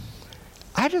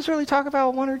 I just really talk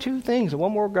about one or two things,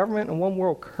 one world government and one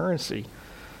world currency.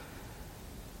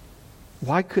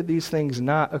 Why could these things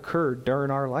not occur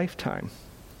during our lifetime?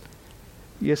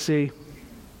 You see,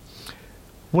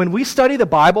 when we study the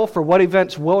Bible for what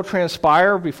events will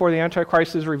transpire before the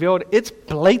Antichrist is revealed, it's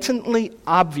blatantly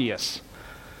obvious.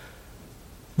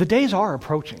 The days are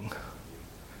approaching.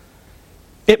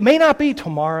 It may not be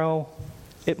tomorrow.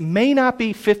 It may not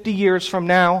be 50 years from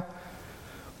now.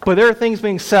 But there are things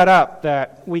being set up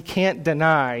that we can't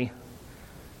deny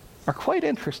are quite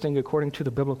interesting according to the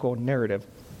biblical narrative.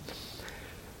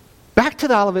 Back to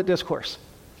the Olivet Discourse.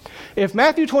 If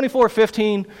Matthew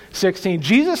 24:15, 16,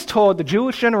 Jesus told the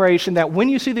Jewish generation that when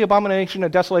you see the abomination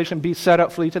of desolation be set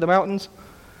up, flee to the mountains,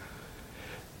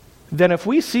 then if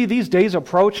we see these days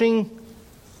approaching,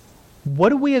 what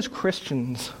do we as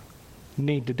Christians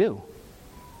need to do?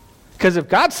 Because if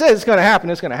God says it's going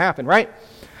to happen, right?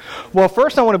 Well,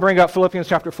 first I want to bring up Philippians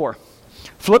chapter 4.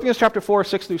 Philippians chapter 4,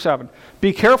 6 through 7.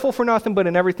 Be careful for nothing, but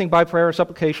in everything by prayer and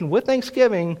supplication, with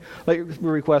thanksgiving, let your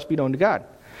requests be known to God.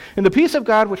 And the peace of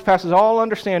God, which passes all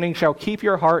understanding, shall keep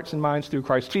your hearts and minds through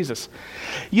Christ Jesus.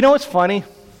 You know what's funny?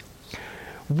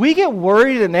 We get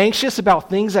worried and anxious about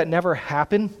things that never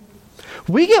happen.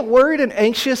 We get worried and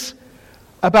anxious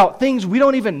about things we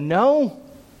don't even know.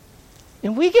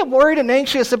 And we get worried and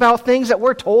anxious about things that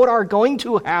we're told are going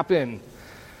to happen.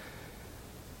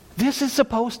 This is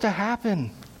supposed to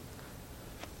happen.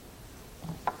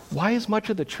 Why is much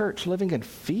of the church living in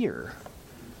fear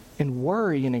and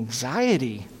worry and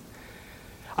anxiety?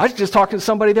 I was just talking to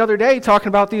somebody the other day talking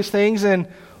about these things, and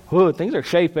things are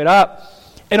shaping up.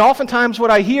 And oftentimes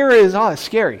what I hear is, it's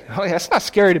scary. That's not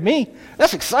scary to me.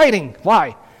 That's exciting.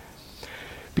 Why?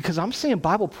 Because I'm seeing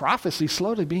Bible prophecy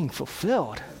slowly being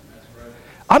fulfilled.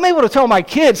 I'm able to tell my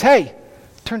kids, hey,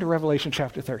 turn to Revelation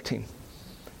chapter 13.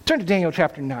 Turn to Daniel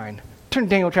chapter 9. Turn to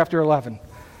Daniel chapter 11.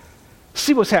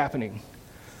 See what's happening.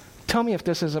 Tell me if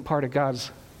this isn't part of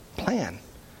God's plan.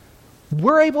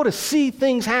 We're able to see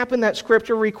things happen that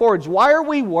Scripture records. Why are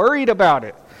we worried about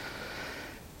it?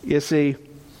 You see,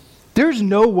 there's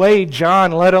no way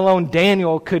John, let alone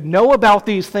Daniel, could know about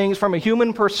these things from a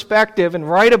human perspective and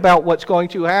write about what's going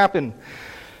to happen.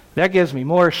 That gives me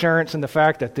more assurance in the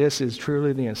fact that this is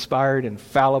truly the inspired,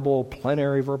 infallible,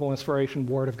 plenary verbal inspiration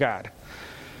Word of God.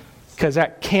 Because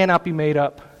that cannot be made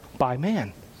up by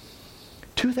man.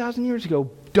 2,000 years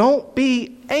ago, don't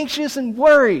be anxious and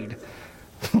worried.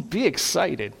 Be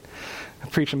excited. I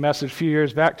preached a message a few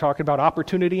years back talking about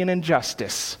opportunity and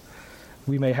injustice.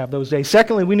 We may have those days.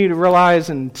 Secondly, we need to realize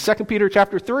in 2 Peter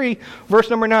chapter 3, verse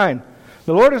number 9,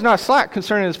 the Lord is not slack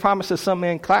concerning his promises, some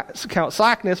man count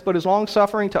slackness, but is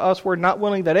long-suffering to us, we're not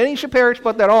willing that any should perish,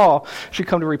 but that all should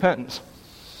come to repentance.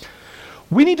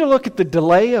 We need to look at the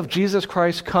delay of Jesus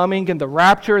Christ coming and the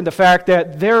rapture and the fact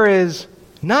that there is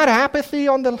not apathy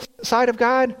on the side of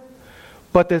God,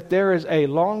 but that there is a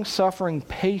long-suffering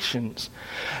patience,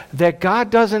 that God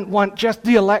doesn't want just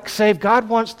the elect saved. God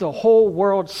wants the whole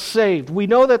world saved. We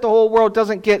know that the whole world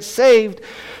doesn't get saved,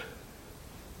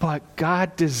 but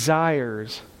God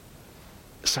desires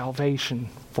salvation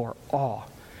for all.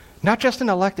 Not just an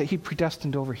elect that he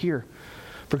predestined over here.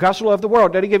 For God so loved the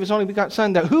world that he gave his only begotten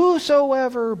Son, that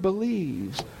whosoever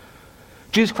believes.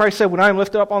 Jesus Christ said, when I am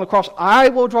lifted up on the cross, I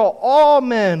will draw all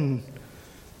men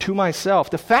to myself.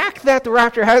 The fact that the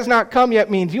rapture has not come yet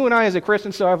means you and I as a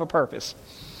Christian still have a purpose.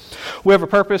 We have a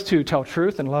purpose to tell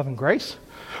truth and love and grace.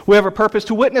 We have a purpose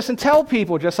to witness and tell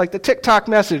people, just like the TikTok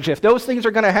message. If those things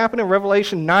are going to happen in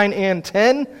Revelation 9 and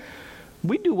 10,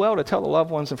 we do well to tell the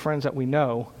loved ones and friends that we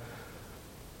know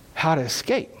how to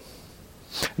escape.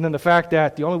 And then the fact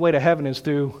that the only way to heaven is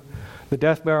through the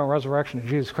death, burial, and resurrection of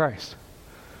Jesus Christ.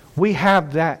 We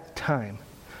have that time.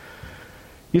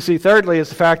 You see, thirdly, is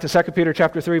the fact in 2 Peter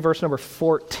chapter 3, verse number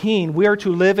 14, we are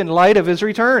to live in light of his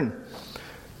return.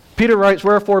 Peter writes,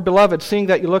 wherefore, beloved, seeing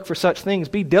that you look for such things,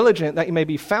 be diligent that you may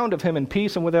be found of him in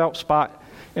peace and without spot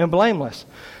and blameless.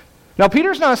 Now,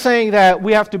 Peter's not saying that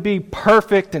we have to be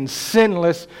perfect and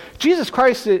sinless.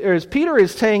 Peter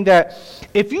is saying that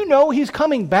if you know he's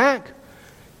coming back,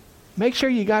 make sure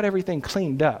you got everything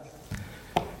cleaned up.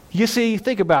 You see,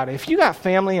 think about it. If you got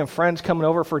family and friends coming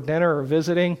over for dinner or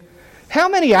visiting, how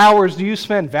many hours do you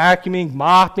spend vacuuming,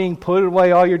 mopping, putting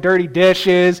away all your dirty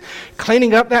dishes,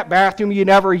 cleaning up that bathroom you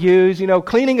never use,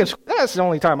 cleaning that's the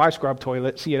only time I scrub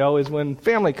toilets, is when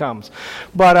family comes.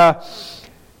 But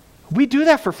we do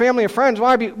that for family and friends.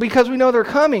 Why? Because we know they're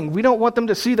coming. We don't want them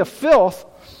to see the filth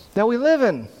that we live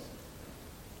in.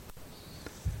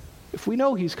 If we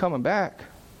know he's coming back,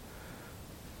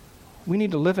 we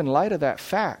need to live in light of that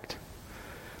fact.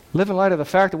 Live in light of the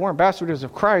fact that we're ambassadors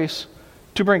of Christ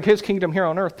to bring his kingdom here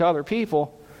on earth to other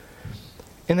people,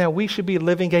 and that we should be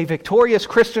living a victorious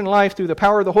Christian life through the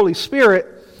power of the Holy Spirit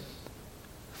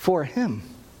for him.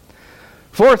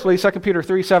 Fourthly, 2 Peter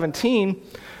 3:17,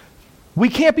 we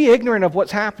can't be ignorant of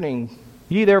what's happening.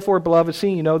 Ye therefore, beloved,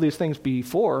 seeing you know these things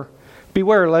before,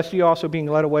 beware lest ye also being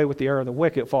led away with the error of the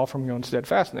wicked fall from your own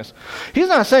steadfastness. He's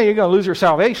not saying you're going to lose your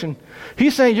salvation.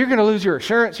 He's saying you're going to lose your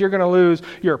assurance, you're going to lose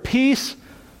your peace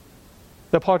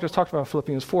that Paul just talked about in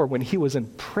Philippians 4 when he was in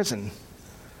prison.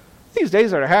 These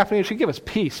days that are happening should give us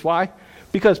peace. Why?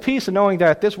 Because peace in knowing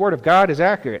that this word of God is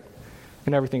accurate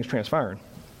and everything's transpiring.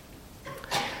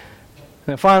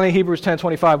 And finally, Hebrews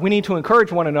 10:25, we need to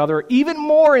encourage one another even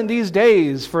more in these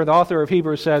days, for the author of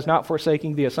Hebrews says, not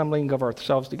forsaking the assembling of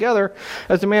ourselves together,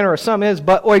 as the manner of some is,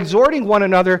 but exhorting one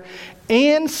another,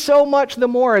 and so much the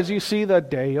more as you see the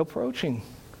day approaching.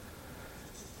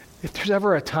 If there's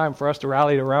ever a time for us to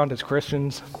rally around as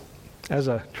Christians, as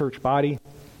a church body,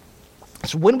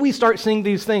 it's when we start seeing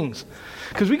these things.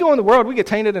 Because we go in the world, we get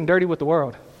tainted and dirty with the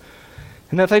world.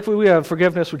 And then thankfully we have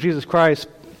forgiveness with Jesus Christ,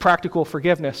 practical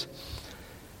forgiveness.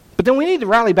 But then we need to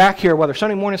rally back here, whether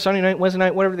Sunday morning, Sunday night, Wednesday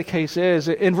night, whatever the case is,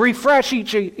 and refresh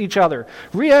each other,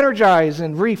 re-energize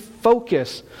and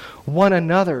refocus one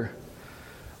another.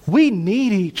 We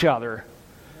need each other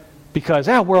because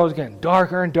that world is getting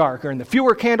darker and darker, and the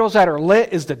fewer candles that are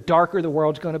lit is the darker the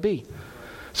world's going to be.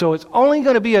 So it's only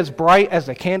going to be as bright as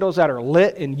the candles that are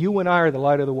lit, and you and I are the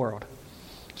light of the world.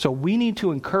 So we need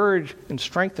to encourage and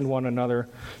strengthen one another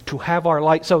to have our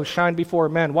light so shine before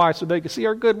men. Why? So they can see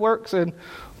our good works and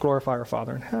glorify our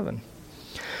Father in heaven.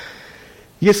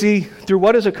 You see, through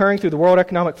what is occurring through the World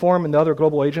Economic Forum and the other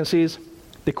global agencies,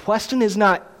 the question is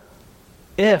not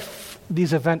if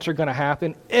these events are going to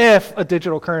happen, if a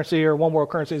digital currency or one world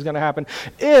currency is going to happen,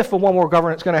 if a one world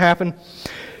government is going to happen.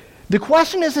 The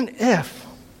question isn't if.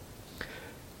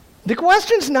 The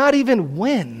question's not even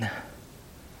when.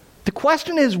 The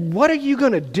question is, what are you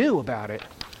going to do about it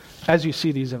as you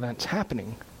see these events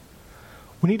happening?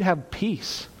 We need to have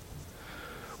peace.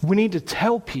 We need to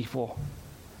tell people.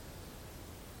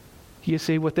 You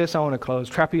see, with this, I want to close.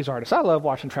 Trapeze artists. I love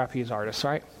watching trapeze artists,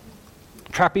 right?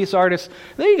 Trapeze artists,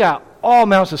 they got all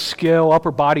amounts of skill,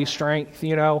 upper body strength,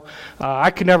 I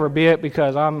could never be it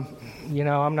because I'm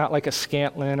not like a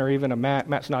Scantlin or even a Matt.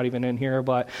 Matt's not even in here,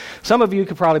 but some of you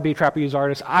could probably be trapeze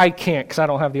artists. I can't because I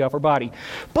don't have the upper body.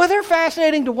 But they're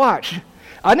fascinating to watch.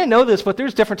 I didn't know this, but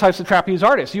there's different types of trapeze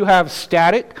artists. You have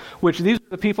static, which these are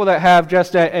the people that have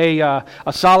just a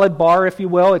solid bar, if you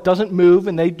will. It doesn't move,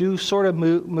 and they do sort of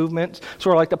movements,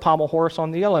 sort of like the pommel horse on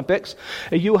the Olympics.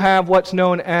 You have what's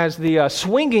known as the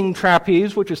swinging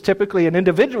trapeze, which is typically an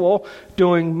individual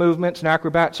doing movements and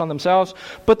acrobats on themselves.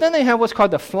 But then they have what's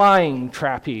called the flying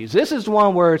trapeze. This is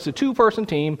one where it's a two-person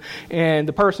team, and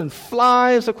the person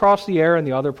flies across the air, and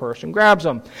the other person grabs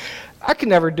them. I can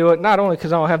never do it, not only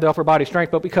because I don't have the upper body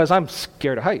strength, but because I'm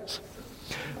scared of heights.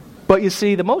 But you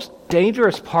see, the most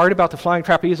dangerous part about the flying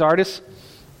trapeze artists,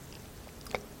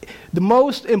 the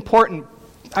most important,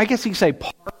 I guess you could say,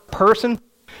 person,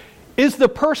 is the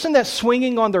person that's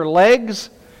swinging on their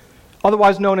legs,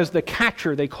 otherwise known as the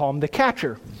catcher. They call them the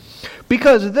catcher.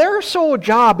 Because their sole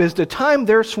job is to time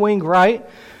their swing right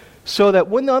so that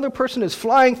when the other person is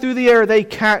flying through the air, they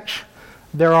catch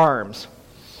their arms.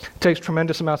 It takes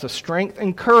tremendous amounts of strength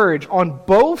and courage on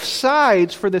both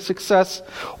sides for the success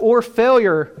or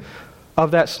failure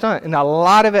of that stunt. And a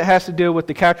lot of it has to do with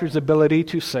the catcher's ability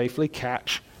to safely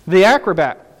catch the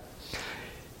acrobat.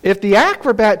 If the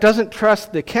acrobat doesn't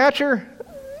trust the catcher,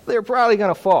 they're probably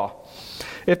going to fall.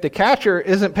 If the catcher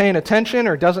isn't paying attention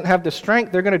or doesn't have the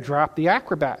strength, they're going to drop the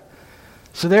acrobat.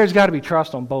 So there's got to be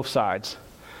trust on both sides.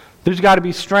 There's got to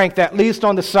be strength, at least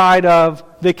on the side of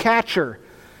the catcher.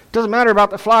 Doesn't matter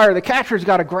about the flyer. The catcher's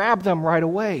got to grab them right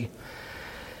away.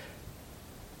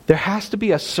 There has to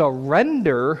be a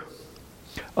surrender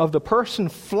of the person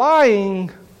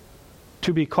flying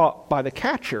to be caught by the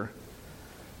catcher.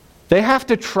 They have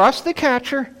to trust the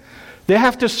catcher. They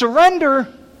have to surrender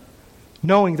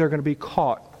knowing they're going to be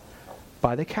caught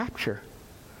by the catcher.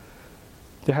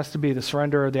 There has to be the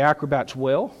surrender of the acrobat's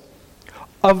will,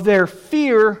 of their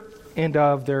fear, and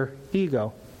of their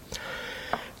ego.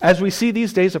 As we see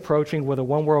these days approaching with a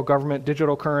one world government,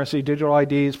 digital currency, digital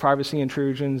IDs, privacy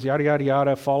intrusions, yada, yada,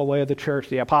 yada, fall away of the church,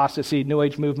 the apostasy, New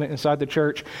Age movement inside the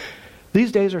church,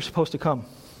 these days are supposed to come.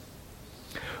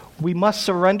 We must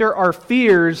surrender our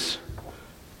fears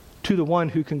to the one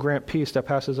who can grant peace that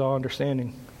passes all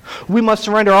understanding. We must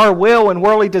surrender our will and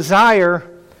worldly desire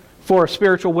for a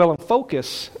spiritual will and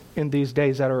focus in these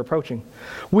days that are approaching.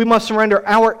 We must surrender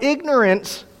our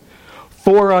ignorance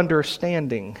for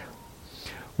understanding.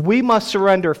 We must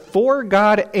surrender for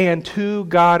God and to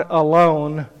God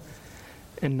alone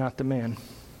and not to man.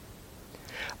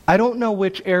 I don't know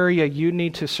which area you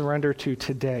need to surrender to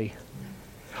today.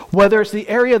 Whether it's the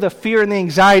area of the fear and the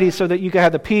anxiety so that you can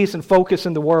have the peace and focus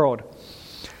in the world.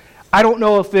 I don't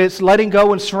know if it's letting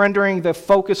go and surrendering the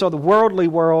focus of the worldly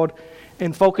world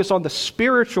and focus on the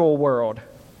spiritual world.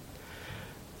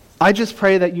 I just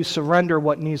pray that you surrender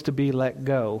what needs to be let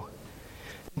go.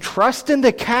 Trust in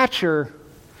the catcher,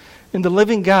 in the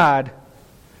living God,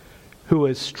 who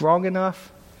is strong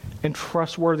enough and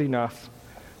trustworthy enough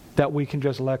that we can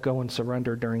just let go and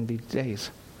surrender during these days.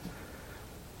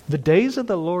 The days of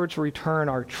the Lord's return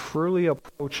are truly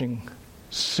approaching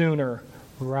sooner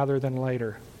rather than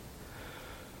later.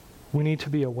 We need to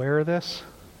be aware of this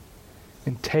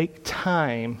and take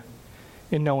time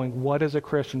in knowing what as a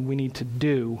Christian we need to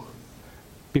do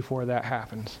before that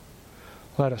happens.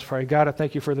 Let us pray. God, I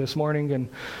thank you for this morning, and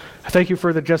I thank you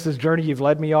for just this journey you've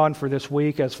led me on for this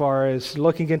week as far as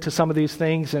looking into some of these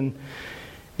things and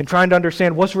trying to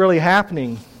understand what's really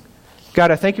happening.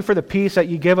 God, I thank you for the peace that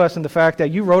you give us and the fact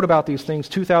that you wrote about these things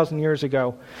 2,000 years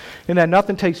ago, and that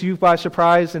nothing takes you by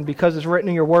surprise, and because it's written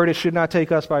in your word, it should not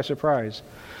take us by surprise.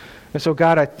 And so,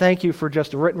 God, I thank you for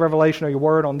just the written revelation of your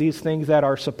word on these things that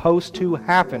are supposed to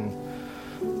happen.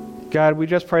 God, we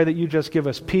just pray that you just give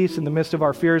us peace in the midst of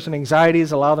our fears and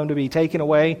anxieties, allow them to be taken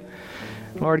away.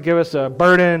 Lord, give us a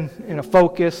burden and a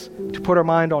focus to put our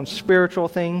mind on spiritual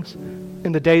things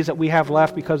in the days that we have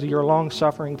left because of your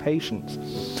long-suffering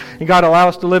patience. And God, allow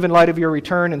us to live in light of your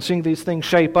return and seeing these things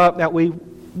shape up, that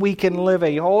we can live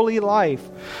a holy life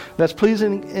that's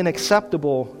pleasing and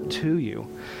acceptable to you.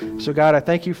 So God, I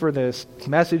thank you for this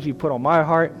message you put on my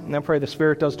heart, and I pray the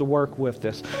Spirit does the work with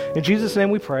this. In Jesus' name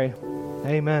we pray.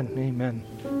 Amen.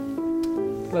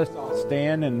 Amen. Let's all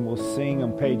stand and we'll sing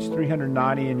on page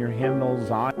 390 in your hymnals,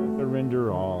 I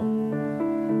Surrender All.